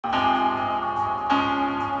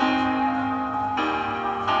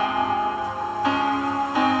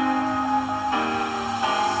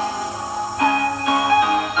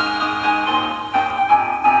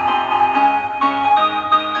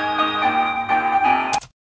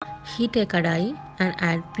Heat a kadai and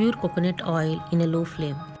add pure coconut oil in a low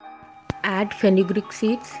flame. Add fenugreek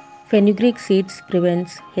seeds. Fenugreek seeds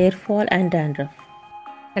prevents hair fall and dandruff.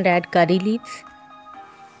 And add curry leaves.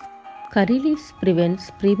 Curry leaves prevents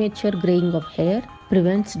premature graying of hair,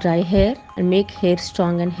 prevents dry hair and make hair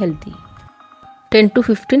strong and healthy. 10 to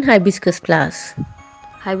 15 hibiscus flowers.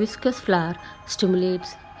 Hibiscus flower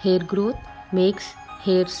stimulates hair growth, makes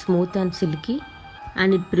hair smooth and silky,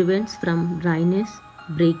 and it prevents from dryness,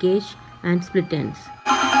 breakage and split ends.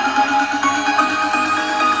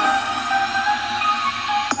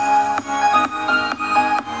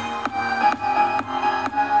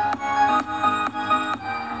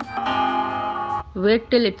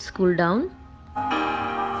 Wait till it's cooled down.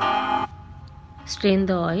 Strain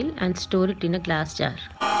the oil and store it in a glass jar.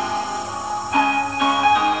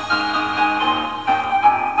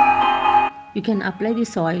 You can apply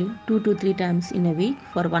this oil 2 to 3 times in a week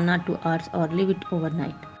for 1 or 2 hours or leave it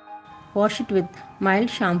overnight. Wash it with mild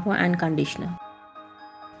shampoo and conditioner.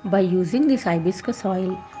 By using this hibiscus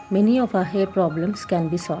oil, many of our hair problems can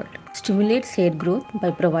be solved. Stimulates hair growth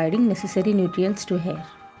by providing necessary nutrients to hair.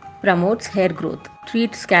 Promotes hair growth.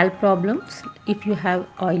 Treats scalp problems if you have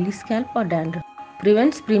oily scalp or dandruff.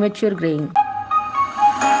 Prevents premature graying.